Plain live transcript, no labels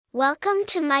Welcome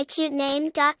to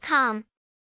mycutename.com.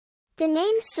 The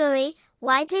name Suri,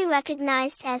 widely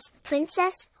recognized as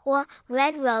princess or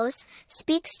red rose,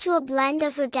 speaks to a blend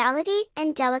of regality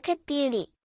and delicate beauty.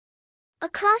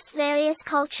 Across various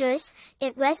cultures,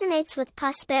 it resonates with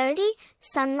prosperity,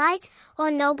 sunlight,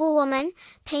 or noble woman,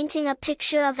 painting a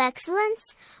picture of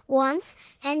excellence, warmth,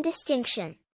 and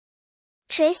distinction.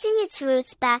 Tracing its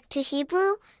roots back to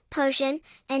Hebrew, Persian,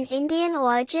 and Indian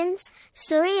origins,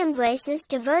 Suri embraces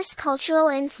diverse cultural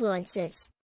influences.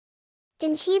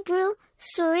 In Hebrew,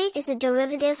 Suri is a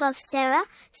derivative of Sarah,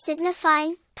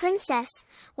 signifying princess,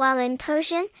 while in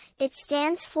Persian, it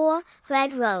stands for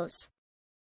red rose.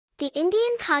 The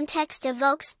Indian context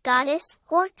evokes goddess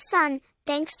or sun.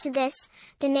 Thanks to this,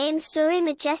 the name Suri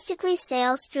majestically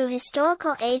sails through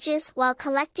historical ages while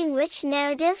collecting rich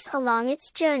narratives along its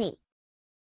journey.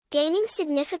 Gaining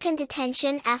significant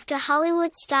attention after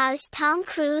Hollywood stars Tom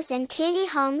Cruise and Katie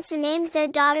Holmes named their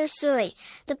daughter Suri,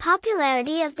 the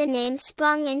popularity of the name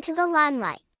sprung into the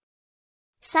limelight.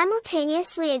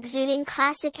 Simultaneously exuding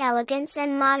classic elegance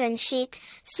and modern chic,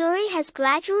 Suri has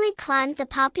gradually climbed the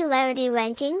popularity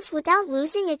rankings without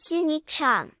losing its unique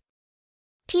charm.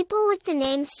 People with the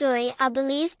name Suri are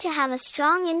believed to have a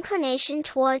strong inclination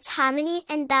towards harmony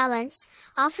and balance,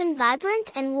 often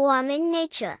vibrant and warm in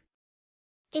nature.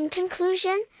 In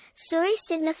conclusion, Suri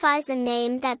signifies a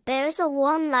name that bears a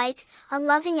warm light, a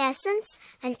loving essence,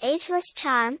 an ageless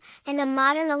charm, and a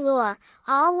modern allure,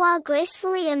 all while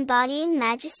gracefully embodying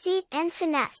majesty and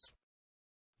finesse.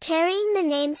 Carrying the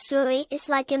name Suri is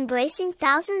like embracing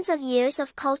thousands of years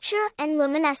of culture and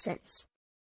luminescence.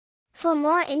 For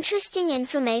more interesting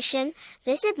information,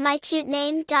 visit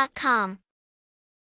mycutename.com.